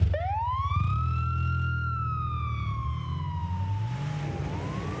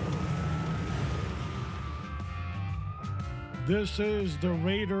This is the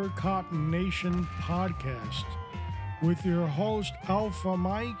Raider Cop Nation podcast with your host Alpha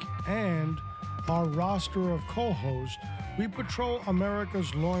Mike and our roster of co-hosts. We patrol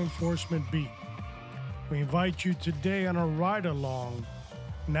America's law enforcement beat. We invite you today on a ride along.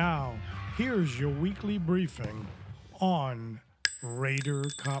 Now, here's your weekly briefing on Raider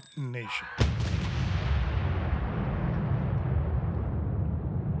Cop Nation.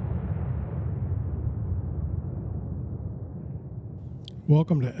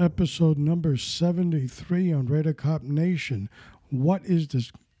 Welcome to episode number 73 on Raider Cop Nation. What is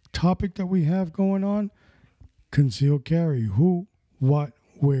this topic that we have going on? Concealed carry. Who, what,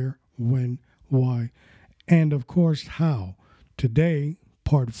 where, when, why, and of course, how. Today,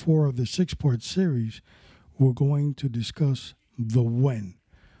 part 4 of the 6-part series, we're going to discuss the when.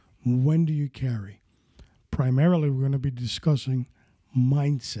 When do you carry? Primarily, we're going to be discussing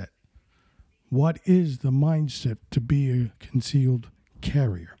mindset. What is the mindset to be a concealed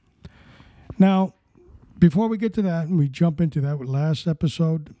carrier? Now, before we get to that, and we jump into that with last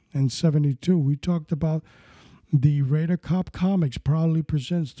episode in 72, we talked about the Raider Cop Comics proudly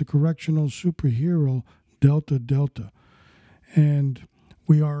presents the correctional superhero Delta Delta. And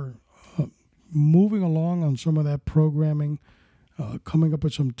we are moving along on some of that programming, coming up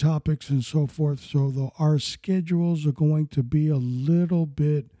with some topics and so forth. So our schedules are going to be a little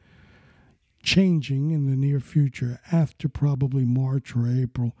bit changing in the near future after probably March or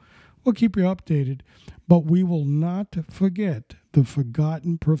April. We'll keep you updated, but we will not forget the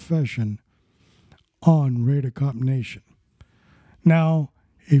forgotten profession on Raider Cop Nation. Now,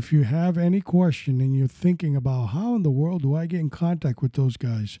 if you have any question and you're thinking about how in the world do I get in contact with those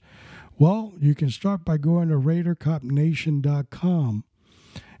guys, well, you can start by going to RaiderCopNation.com.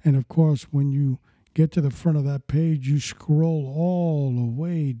 And of course, when you get to the front of that page, you scroll all the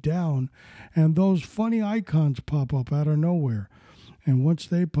way down, and those funny icons pop up out of nowhere. And once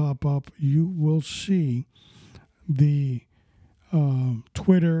they pop up, you will see the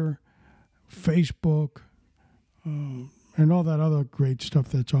Twitter, Facebook, and all that other great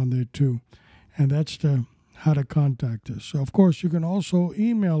stuff that's on there too. And that's how to contact us. So, of course, you can also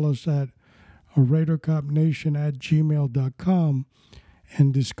email us at RaiderCopNation@gmail.com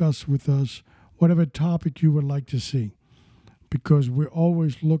and discuss with us whatever topic you would like to see, because we're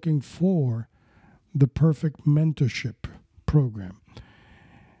always looking for the perfect mentorship program.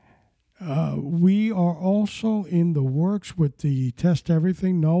 We are also in the works with the Test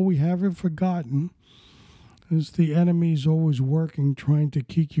Everything. No, we haven't forgotten. As the enemy is always working, trying to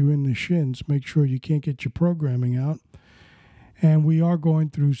kick you in the shins, make sure you can't get your programming out. And we are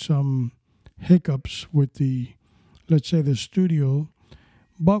going through some hiccups with the, let's say, the studio.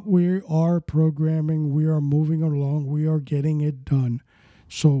 But we are programming, we are moving along, we are getting it done.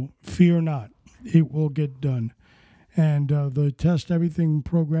 So fear not, it will get done. And the Test Everything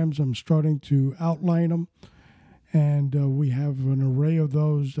programs, I'm starting to outline them. And we have an array of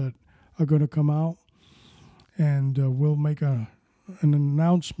those that are going to come out. And we'll make an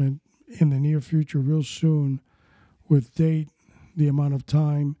announcement in the near future real soon with date, the amount of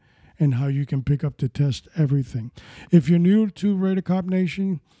time, and how you can pick up the Test Everything. If you're new to Raider Cop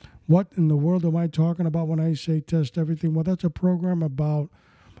Nation, what in the world am I talking about when I say Test Everything? Well, that's a program about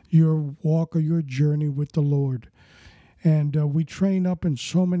your walk or your journey with the Lord. And we train up in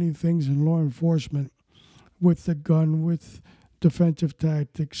so many things in law enforcement, with the gun, with defensive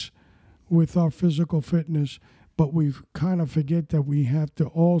tactics, with our physical fitness, but we kind of forget that we have to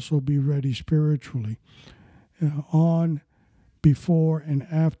also be ready spiritually on, before, and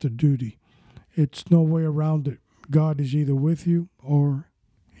after duty. It's no way around it. God is either with you or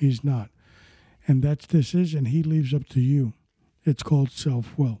he's not. And that's this is, and he leaves up to you. It's called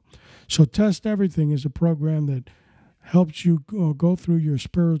self-will. So Test Everything is a program that helps you go through your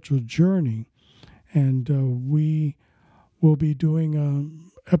spiritual journey. And we will be doing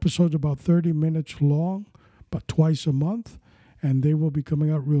episodes about 30 minutes long, but twice a month. And they will be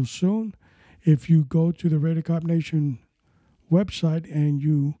coming out real soon. If you go to the Raider Cop Nation website and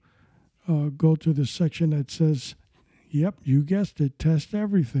you go to the section that says, yep, you guessed it, Test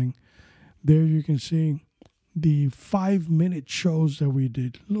Everything, there you can see the 5-minute shows that we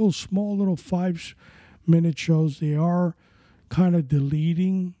did. Little 5-minute shows. They are kind of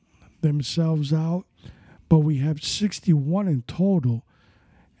deleting themselves out, but we have 61 in total.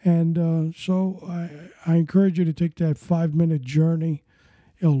 And so I encourage you to take that 5-minute journey.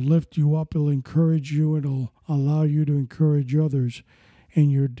 It'll lift you up. It'll encourage you. It'll allow you to encourage others in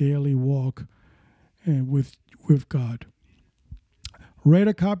your daily walk with God.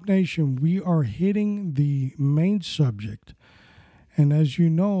 Raider Cop Nation, we are hitting the main subject. And as you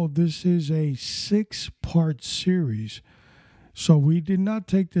know, this is a 6-part series So we did not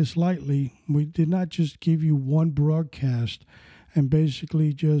take this lightly. We did not just give you one broadcast and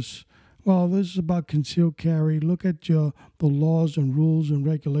basically just, well, this is about concealed carry. Look at the laws and rules and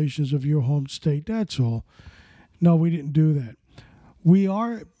regulations of your home state. That's all. No, we didn't do that. We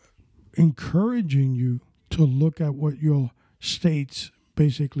are encouraging you to look at what your states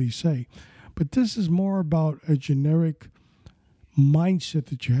basically say. But this is more about a generic mindset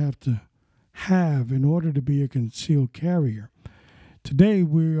that you have to have in order to be a concealed carrier. Today,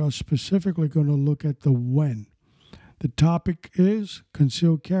 we are specifically going to look at the when. The topic is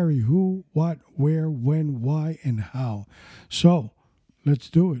concealed carry: who, what, where, when, why, and how. So, let's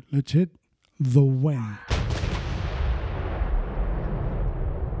do it. Let's hit the when.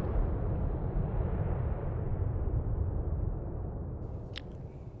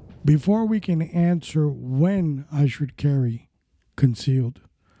 Before we can answer when I should carry concealed,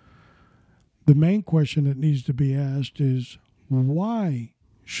 the main question that needs to be asked is, why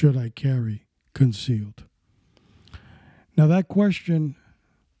should I carry concealed? Now, that question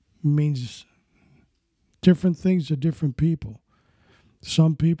means different things to different people.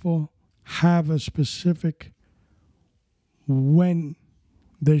 Some people have a specific when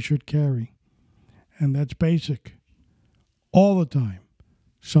they should carry, and that's basic all the time.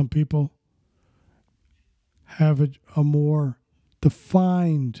 Some people have a more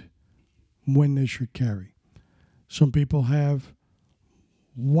defined when they should carry. Some people have,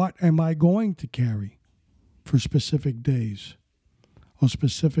 what am I going to carry for specific days or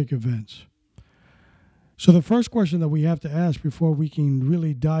specific events? So the first question that we have to ask before we can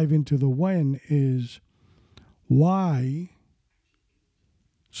really dive into the when is why.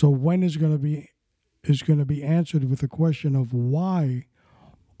 So when is going to be answered with the question of why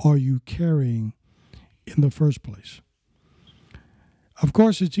are you carrying in the first place? Of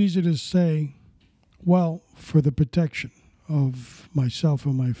course, it's easy to say, well, for the protection of myself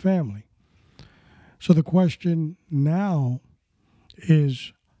and my family. So the question now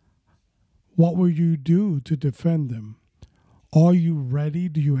is, what will you do to defend them? Are you ready?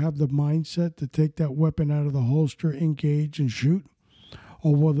 Do you have the mindset to take that weapon out of the holster, engage, and shoot?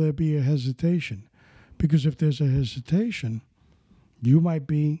 Or will there be a hesitation? Because if there's a hesitation, you might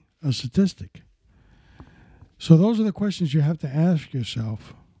be a statistic. So those are the questions you have to ask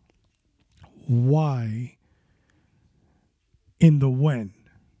yourself. Why in the when?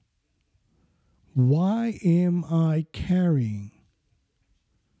 Why am I carrying?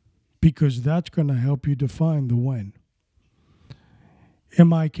 Because that's going to help you define the when.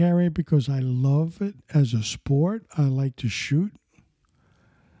 Am I carrying because I love it as a sport? I like to shoot.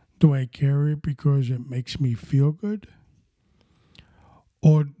 Do I carry it because it makes me feel good?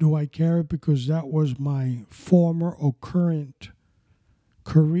 Or do I carry it because that was my former or current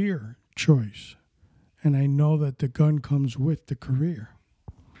career choice, and I know that the gun comes with the career?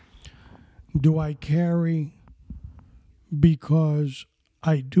 Do I carry because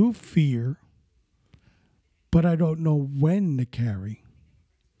I do fear, but I don't know when to carry?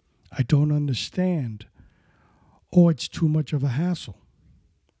 I don't understand, or it's too much of a hassle.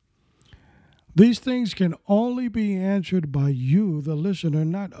 These things can only be answered by you, the listener,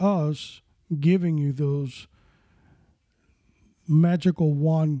 not us giving you those magical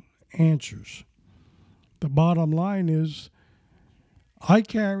wand answers. The bottom line is, I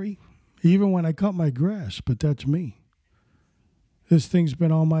carry even when I cut my grass, but that's me. This thing's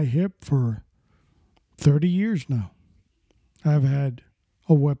been on my hip for 30 years now. I've had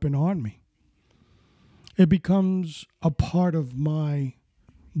a weapon on me. It becomes a part of my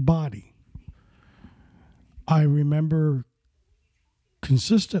body. I remember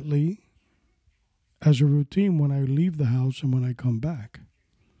consistently as a routine when I leave the house and when I come back.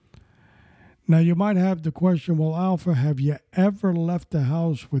 Now, you might have the question, well, Alpha, have you ever left the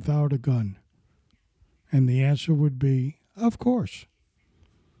house without a gun? And the answer would be, of course.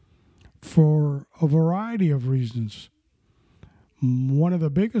 For a variety of reasons. One of the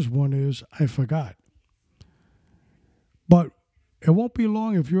biggest one is I forgot. But it won't be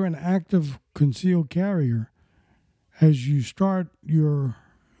long if you're an active concealed carrier. As you start your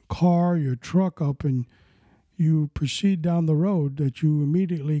car, your truck up, and you proceed down the road, that you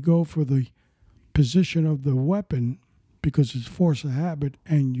immediately go for the position of the weapon because it's force of habit,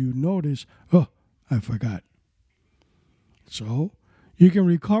 and you notice, oh, I forgot. So you can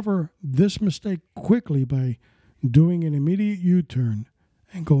recover this mistake quickly by doing an immediate U-turn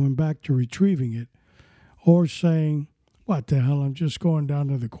and going back to retrieving it, or saying, what the hell, I'm just going down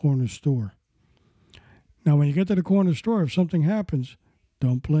to the corner store. Now, when you get to the corner store, if something happens,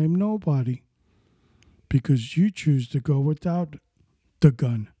 don't blame nobody because you choose to go without the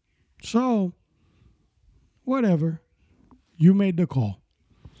gun. So, whatever. You made the call.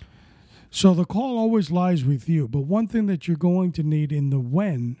 So the call always lies with you. But one thing that you're going to need in the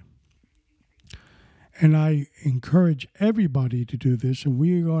when, and I encourage everybody to do this, and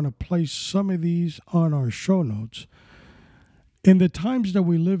we are going to place some of these on our show notes. In the times that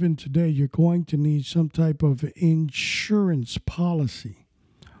we live in today, you're going to need some type of insurance policy.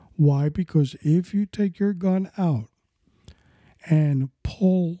 Why? Because if you take your gun out and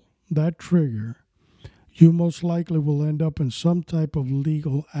pull that trigger, you most likely will end up in some type of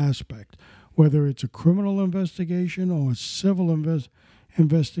legal aspect, whether it's a criminal investigation or a civil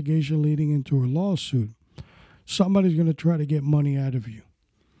investigation leading into a lawsuit. Somebody's going to try to get money out of you.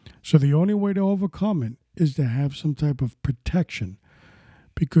 So the only way to overcome it is to have some type of protection,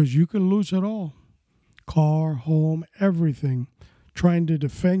 because you can lose it all. Car, home, everything, trying to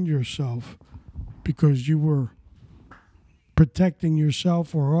defend yourself because you were protecting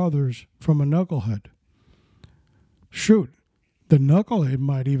yourself or others from a knucklehead. Shoot, the knucklehead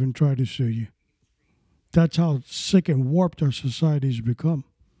might even try to sue you. That's how sick and warped our society's become.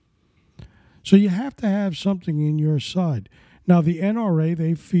 So you have to have something in your side. Now, the NRA,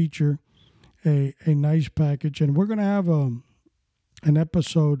 they feature a nice package, and we're going to have an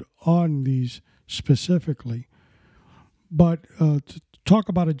episode on these specifically. But to talk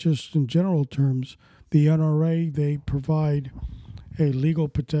about it just in general terms, the NRA, they provide a legal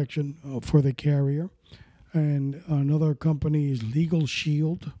protection for the carrier. And another company is Legal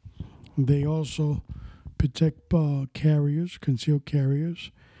Shield. They also protect carriers, concealed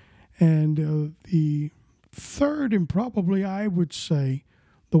carriers. And the third, and probably I would say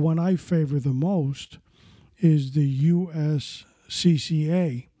the one I favor the most, is the USCCA.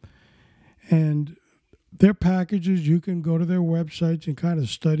 And their packages, you can go to their websites and kind of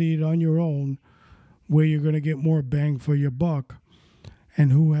study it on your own, where you're going to get more bang for your buck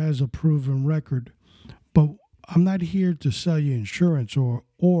and who has a proven record. But I'm not here to sell you insurance or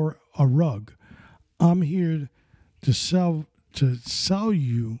a rug. I'm here to sell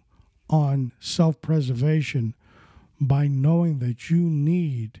you on self-preservation by knowing that you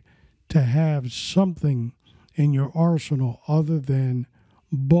need to have something in your arsenal other than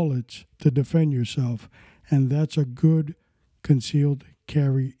bullets to defend yourself, and that's a good concealed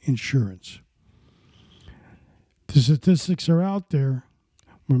carry insurance. The statistics are out there.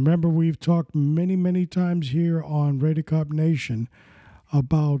 Remember, we've talked many, many times here on Radio Cop Nation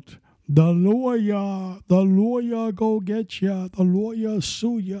about the lawyer go get ya, the lawyer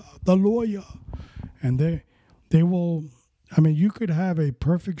sue ya, the lawyer. And they will, you could have a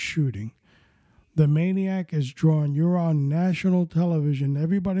perfect shooting. The maniac is drawn. You're on national television.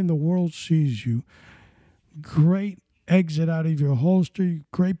 Everybody in the world sees you. Great exit out of your holster,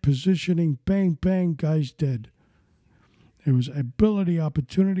 great positioning, bang, bang, guy's dead. It was ability,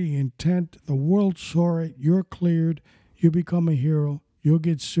 opportunity, intent. The world saw it. You're cleared. You become a hero. You'll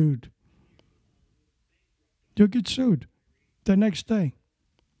get sued. You'll get sued the next day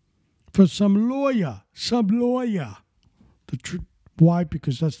for some lawyer. Why?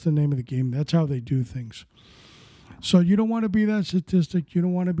 Because that's the name of the game. That's how they do things. So you don't want to be that statistic. You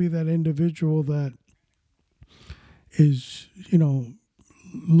don't want to be that individual that is,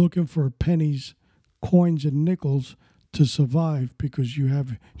 looking for pennies, coins, and nickels to survive because you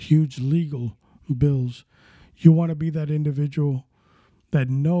have huge legal bills. You want to be that individual that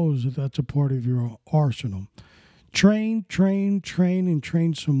knows that that's a part of your arsenal. Train, and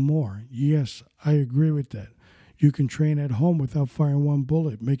train some more. Yes, I agree with that. You can train at home without firing one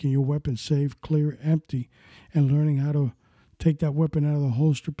bullet, making your weapon safe, clear, empty, and learning how to take that weapon out of the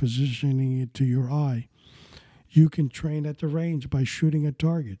holster, positioning it to your eye. You can train at the range by shooting at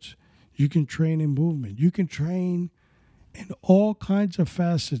targets. You can train in movement. You can train in all kinds of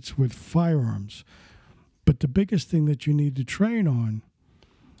facets with firearms. But the biggest thing that you need to train on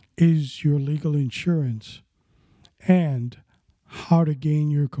is your legal insurance and how to gain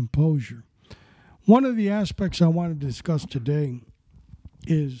your composure. One of the aspects I want to discuss today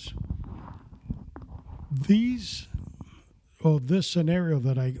is this scenario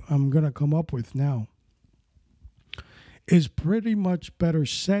that I'm going to come up with now is pretty much better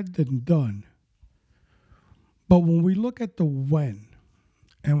said than done. But when we look at the when,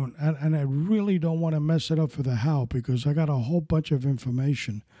 and I really don't want to mess it up for the how, because I got a whole bunch of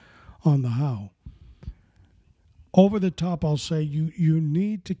information on the how. Over the top, I'll say you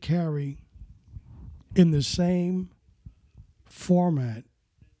need to carry in the same format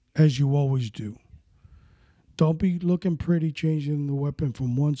as you always do. Don't be looking pretty, changing the weapon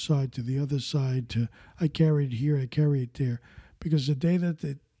from one side to the other side to I carry it here, I carry it there. Because the day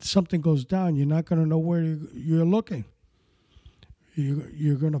that something goes down, you're not going to know where you're looking.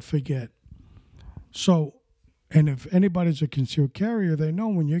 You're going to forget. So And if anybody's a concealed carrier, they know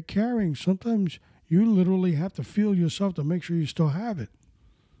when you're carrying, sometimes you literally have to feel yourself to make sure you still have it,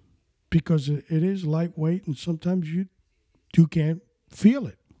 because it is lightweight and sometimes you can't feel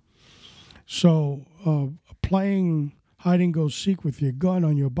it. So playing hide and go seek with your gun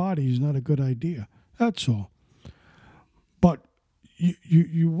on your body is not a good idea. That's all. But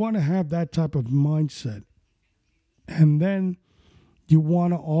you want to have that type of mindset. And then you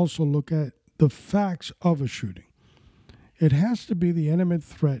want to also look at the facts of a shooting. It has to be the imminent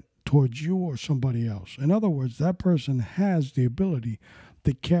threat towards you or somebody else. In other words, that person has the ability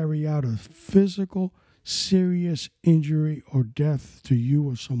to carry out a physical, serious injury or death to you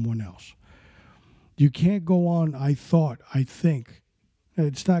or someone else. You can't go on, I thought, I think.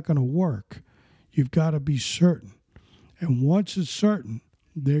 It's not going to work. You've got to be certain. And once it's certain,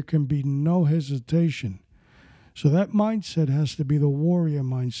 there can be no hesitation. So that mindset has to be the warrior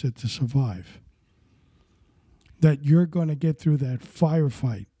mindset to survive. That you're going to get through that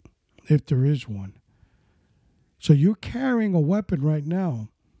firefight, if there is one. So you're carrying a weapon right now.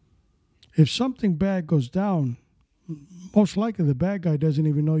 If something bad goes down, most likely the bad guy doesn't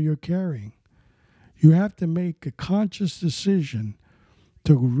even know you're carrying. You have to make a conscious decision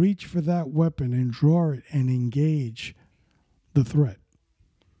to reach for that weapon and draw it and engage the threat.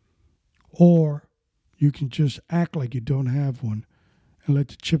 Or you can just act like you don't have one and let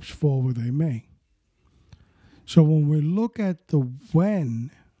the chips fall where they may. So when we look at the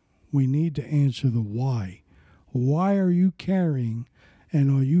when, we need to answer the why. Why are you carrying,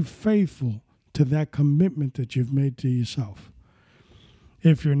 and are you faithful to that commitment that you've made to yourself?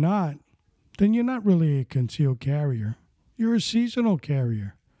 If you're not, then you're not really a concealed carrier. You're a seasonal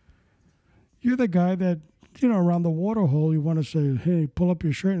carrier. You're the guy that, around the water hole, you want to say, hey, pull up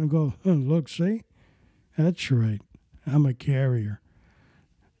your shirt and go, look, see? That's right. I'm a carrier.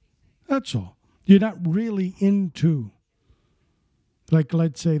 That's all. You're not really into, like,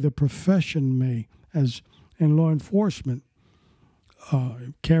 let's say, the profession may, as in law enforcement,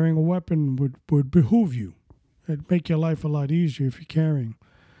 carrying a weapon would behoove you. It'd make your life a lot easier if you're carrying.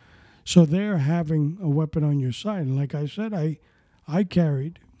 So they're having a weapon on your side. And like I said, I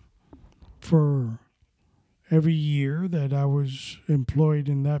carried for every year that I was employed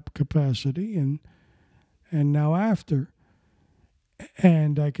in that capacity and now after.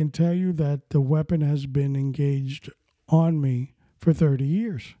 And I can tell you that the weapon has been engaged on me for 30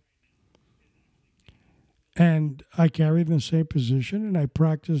 years. And I carried in the same position and I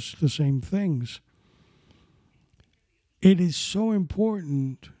practice the same things. It is so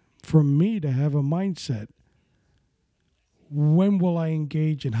important for me to have a mindset. When will I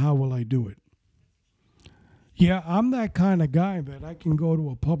engage and how will I do it? Yeah, I'm that kind of guy that I can go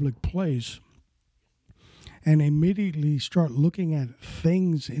to a public place and immediately start looking at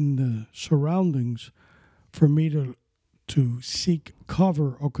things in the surroundings for me to seek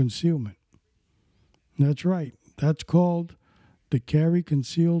cover or concealment. That's right. That's called the carry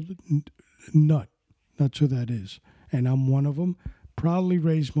concealed nut. That's who that is. And I'm one of them. Proudly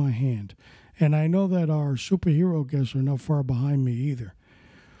raise my hand. And I know that our superhero guests are not far behind me either.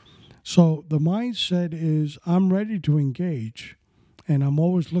 So the mindset is I'm ready to engage. And I'm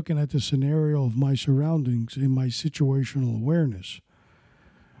always looking at the scenario of my surroundings in my situational awareness.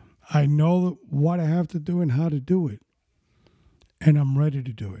 I know what I have to do and how to do it. And I'm ready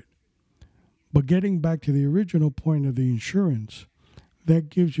to do it. But getting back to the original point of the insurance, that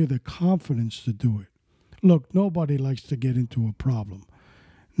gives you the confidence to do it. Look, nobody likes to get into a problem.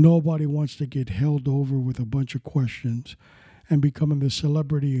 Nobody wants to get held over with a bunch of questions and becoming the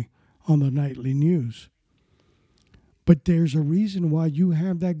celebrity on the nightly news. But there's a reason why you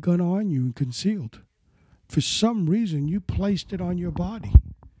have that gun on you and concealed. For some reason, you placed it on your body.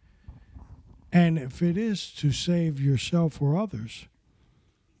 And if it is to save yourself or others,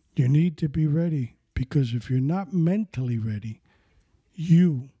 you need to be ready, because if you're not mentally ready,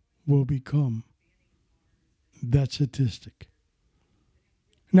 you will become that statistic.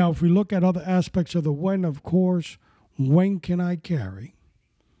 Now, if we look at other aspects of the when, of course, when can I carry?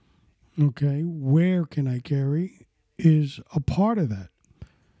 Okay, where can I carry is a part of that.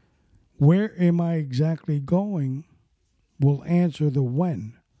 Where am I exactly going will answer the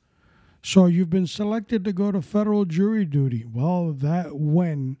when. So you've been selected to go to federal jury duty. Well, that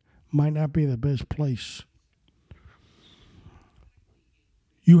when might not be the best place.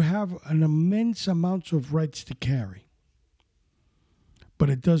 You have an immense amount of rights to carry, but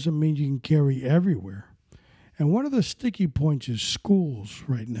it doesn't mean you can carry everywhere. And one of the sticky points is schools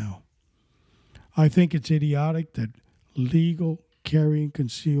right now. I think it's idiotic that legal carrying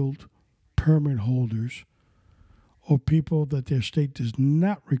concealed permit holders or people that their state does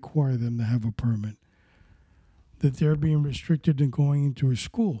not require them to have a permit that they're being restricted in going into a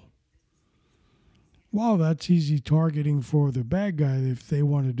school. Well, that's easy targeting for the bad guy if they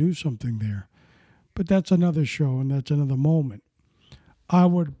want to do something there. But that's another show and that's another moment. I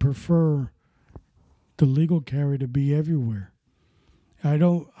would prefer the legal carry to be everywhere. I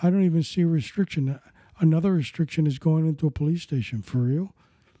don't even see a restriction. Another restriction is going into a police station, for real.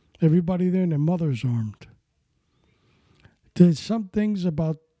 Everybody there and their mother's armed. There's some things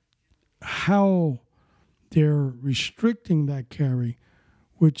about how they're restricting that carry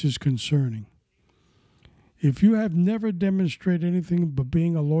which is concerning. If you have never demonstrated anything but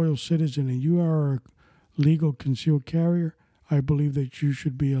being a loyal citizen and you are a legal concealed carrier, I believe that you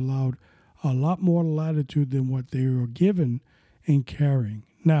should be allowed a lot more latitude than what they are given in carrying.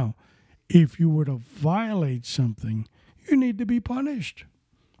 Now, if you were to violate something, you need to be punished.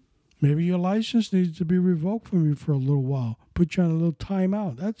 Maybe your license needs to be revoked from you for a little while. Put you on a little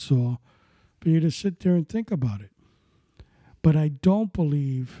timeout, that's all. For you to sit there and think about it. But I don't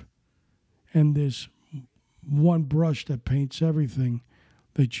believe in this one brush that paints everything,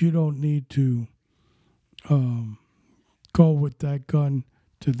 that you don't need to go with that gun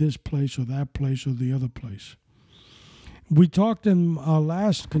to this place or that place or the other place. We talked in our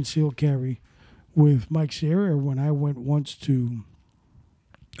last concealed carry with Mike Sierra when I went once to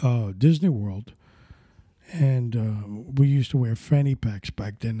Disney World, and we used to wear fanny packs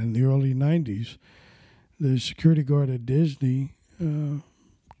back then in the early 90s. The security guard at Disney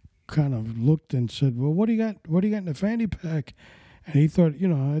kind of looked and said, "Well, what do you got? What do you got in the fanny pack?" And he thought,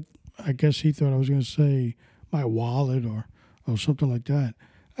 I guess he thought I was going to say my wallet or something like that.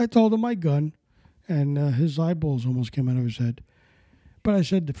 I told him my gun, and his eyeballs almost came out of his head. But I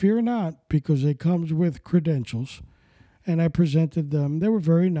said, "Fear not, because it comes with credentials." And I presented them. They were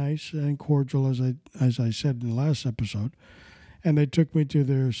very nice and cordial, as I said in the last episode. And they took me to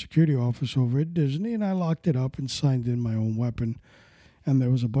their security office over at Disney, and I locked it up and signed in my own weapon. And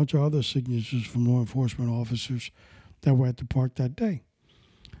there was a bunch of other signatures from law enforcement officers that were at the park that day.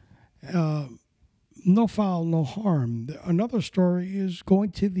 No foul, no harm. Another story is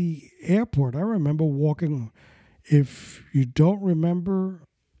going to the airport. I remember walking. If you don't remember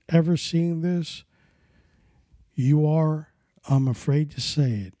ever seeing this, you are, I'm afraid to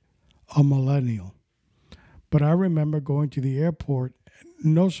say it, a millennial. But I remember going to the airport,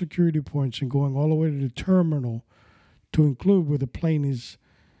 no security points, and going all the way to the terminal to include where the plane is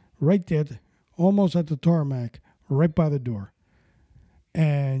right there, almost at the tarmac, right by the door.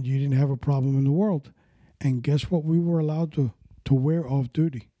 And you didn't have a problem in the world. And guess what we were allowed to wear off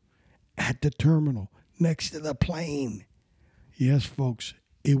duty? At the terminal, next to the plane. Yes, folks,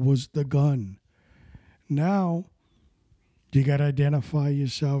 it was the gun. Now, you got to identify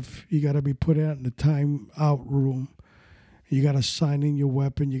yourself. You got to be put out in the time-out room. You got to sign in your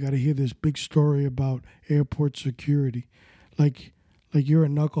weapon. You got to hear this big story about airport security, like you're a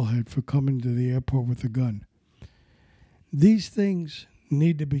knucklehead for coming to the airport with a gun. These things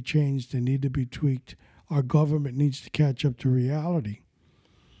need to be changed. They need to be tweaked. Our government needs to catch up to reality.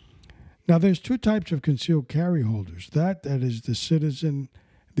 Now, there's two types of concealed carry holders. That is the citizen.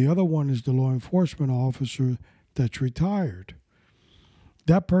 The other one is the law enforcement officer that's retired.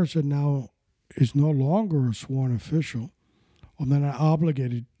 That person now is no longer a sworn official, or they're not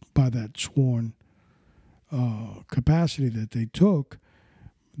obligated by that sworn capacity that they took.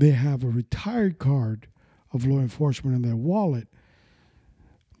 They have a retired card of law enforcement in their wallet.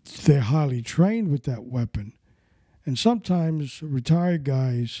 They're highly trained with that weapon. And sometimes retired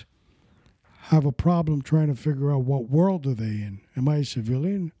guys have a problem trying to figure out what world are they in. Am I a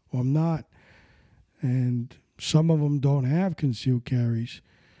civilian or I'm not? And some of them don't have concealed carries.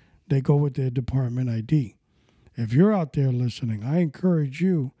 They go with their department ID. If you're out there listening, I encourage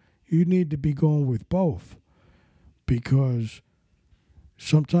you need to be going with both, because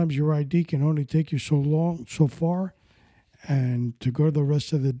sometimes your ID can only take you so far, and to go the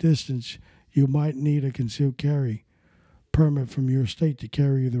rest of the distance, you might need a concealed carry permit from your state to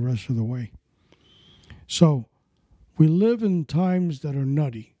carry you the rest of the way. So we live in times that are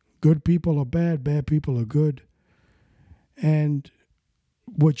nutty. Good people are bad people are good. And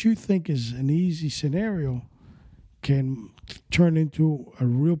what you think is an easy scenario can turn into a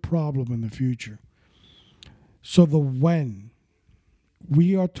real problem in the future. So the when,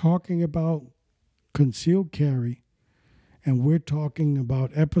 we are talking about concealed carry, and we're talking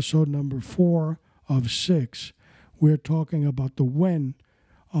about episode number 4 of 6. We're talking about the when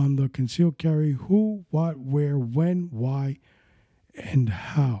on the concealed carry: who, what, where, when, why, and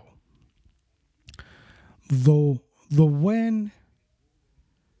how. Though the when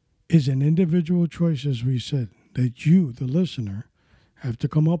is an individual choice, as we said, that you, the listener, have to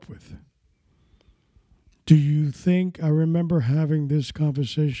come up with. Do you think, I remember having this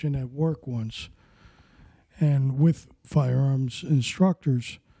conversation at work once and with firearms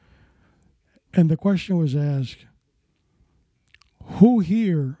instructors, and the question was asked, who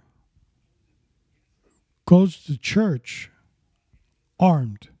here goes to church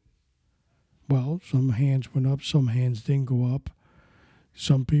armed? Well, some hands went up, some hands didn't go up.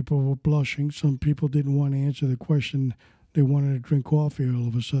 Some people were blushing. Some people didn't want to answer the question. They wanted to drink coffee all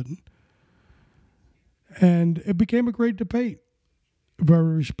of a sudden. And it became a great debate, a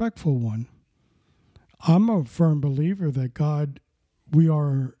very respectful one. I'm a firm believer that God,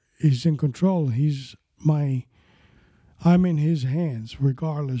 is in control. I'm in his hands,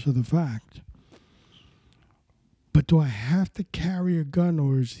 regardless of the fact. But do I have to carry a gun,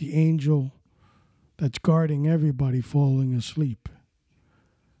 or is the angel that's guarding everybody falling asleep?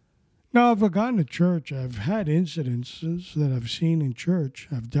 Now, I've gone to church. I've had incidences that I've seen in church.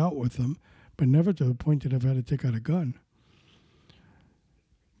 I've dealt with them, but never to the point that I've had to take out a gun.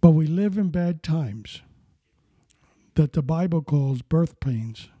 But we live in bad times that the Bible calls birth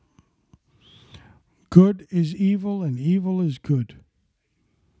pains. Good is evil and evil is good.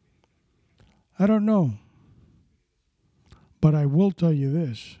 I don't know. But I will tell you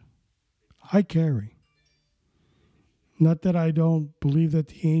this. I carry. Not that I don't believe that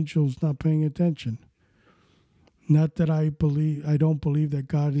the angel's not paying attention. Not that I don't believe that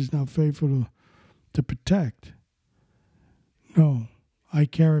God is not faithful to protect. No, I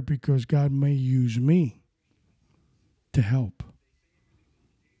carry because God may use me to help.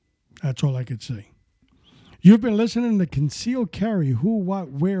 That's all I could say. You've been listening to Concealed Carry, Who, What,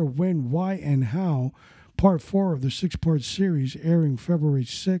 Where, When, Why, and How, Part 4 of the 6-part series airing February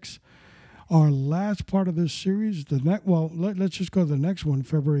 6th. Our last part of this series, let's just go to the next one,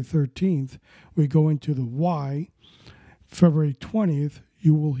 February 13th. We go into the why. February 20th,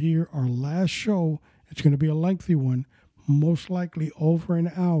 you will hear our last show. It's going to be a lengthy one, most likely over an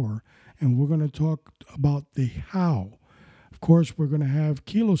hour, and we're going to talk about the how. Of course, we're going to have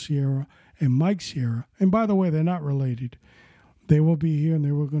Kilo Sierra and Mike Sierra. And by the way, they're not related. They will be here, and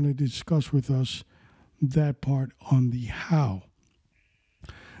they were going to discuss with us that part on the how.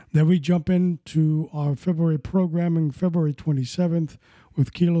 Then we jump into our February programming, February 27th,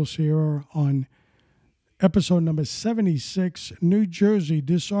 with Kilo Sierra on episode number 76, New Jersey,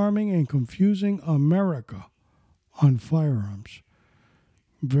 Disarming and Confusing America on Firearms.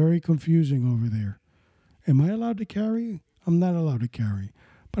 Very confusing over there. Am I allowed to carry? I'm not allowed to carry,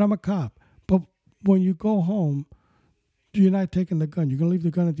 but I'm a cop. But when you go home, you're not taking the gun. You're going to leave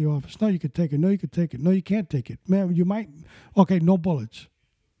the gun at the office. No, you could take it. No, you could take it. No, you can't take it. Man, you might. Okay, no bullets.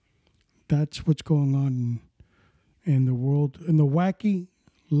 That's what's going on in the world, in the wacky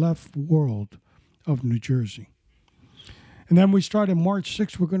left world of New Jersey. And then we start on March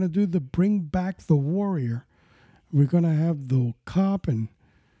 6th. We're going to do the Bring Back the Warrior. We're going to have the cop and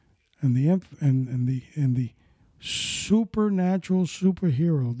the supernatural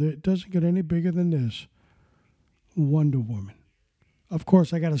superhero. It doesn't get any bigger than this. Wonder Woman. Of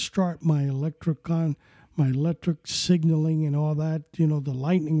course, I got to start my electric signaling and all that, the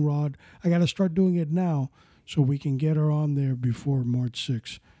lightning rod. I got to start doing it now so we can get her on there before March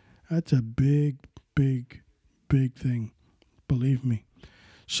 6th. That's a big, big, big thing, believe me.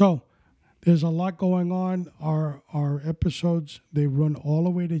 So there's a lot going on. Our episodes, they run all the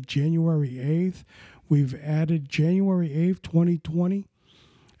way to January 8th. We've added January 8th, 2020,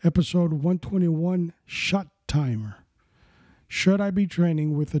 episode 121, Shot Timer. Should I be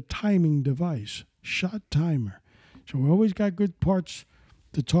training with a timing device? Shot timer. So we always got good parts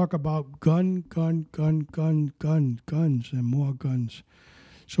to talk about guns, and more guns.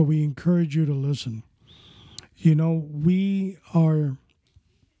 So we encourage you to listen. We are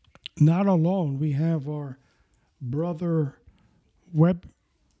not alone. We have our brother a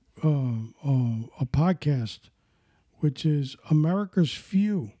podcast, which is America's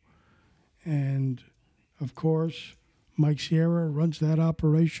Few. And, of course, Mike Sierra runs that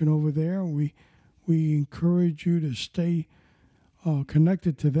operation over there. We encourage you to stay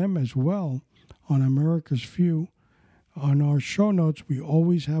connected to them as well on America's Few. On our show notes, we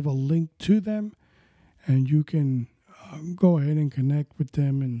always have a link to them, and you can go ahead and connect with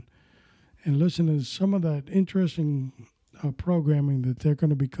them and listen to some of that interesting programming that they're going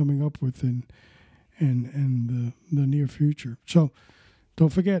to be coming up with in the near future. So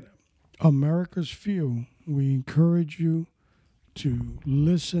don't forget, America's Few. We encourage you to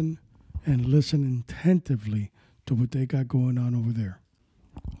listen and listen attentively to what they got going on over there.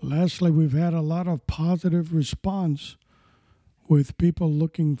 Lastly, we've had a lot of positive response with people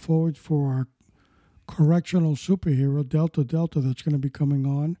looking forward for our correctional superhero, Delta, that's going to be coming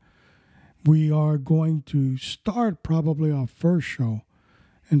on. We are going to start probably our first show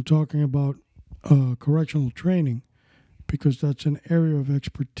and talking about correctional training, because that's an area of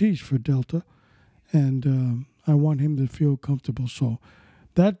expertise for Delta, and I want him to feel comfortable. So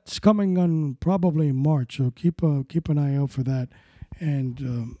that's coming on probably in March, so keep an eye out for that.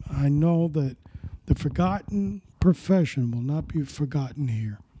 And I know that the forgotten profession will not be forgotten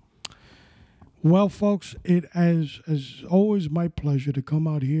here. Well, folks, it is always my pleasure to come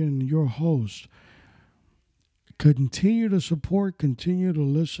out here and your host. Continue to support, continue to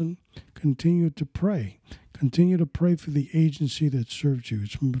listen, continue to pray. Continue to pray for the agency that serves you.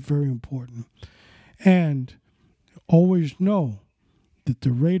 It's very important. And always know that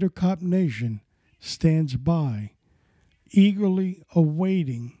the Raider Cop Nation stands by, eagerly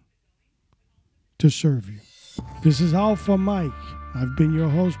awaiting to serve you. This is Alpha Mike. I've been your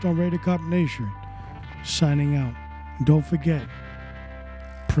host on Raider Cop Nation, signing out. And don't forget,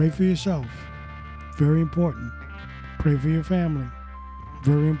 pray for yourself. Very important. Pray for your family.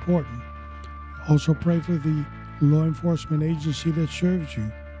 Very important. Also pray for the law enforcement agency that serves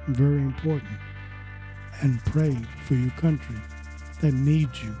you. Very important. And pray for your country that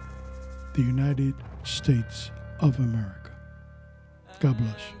needs you, the United States of America. God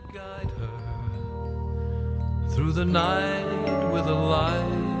bless. Guide her through the night with a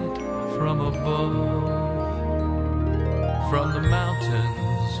light from above, from the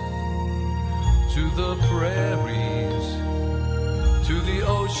mountains to the prairies, to the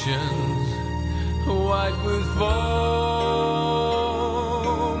oceans white with foam.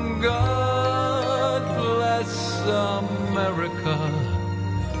 God bless America,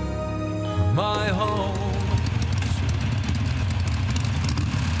 my home.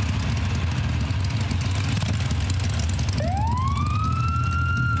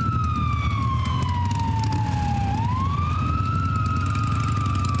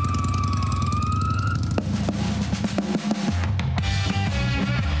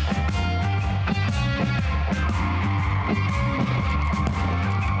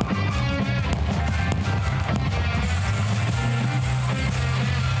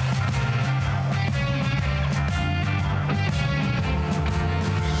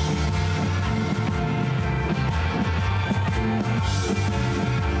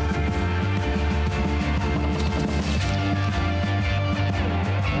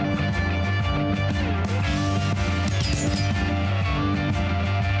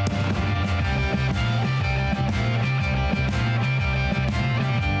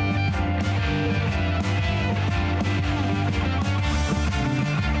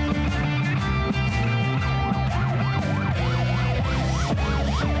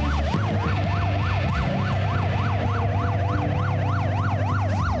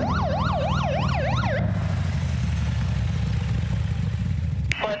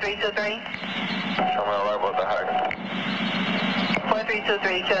 Show me a level at the Hagen.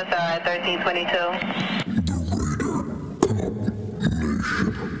 4323, just 1322.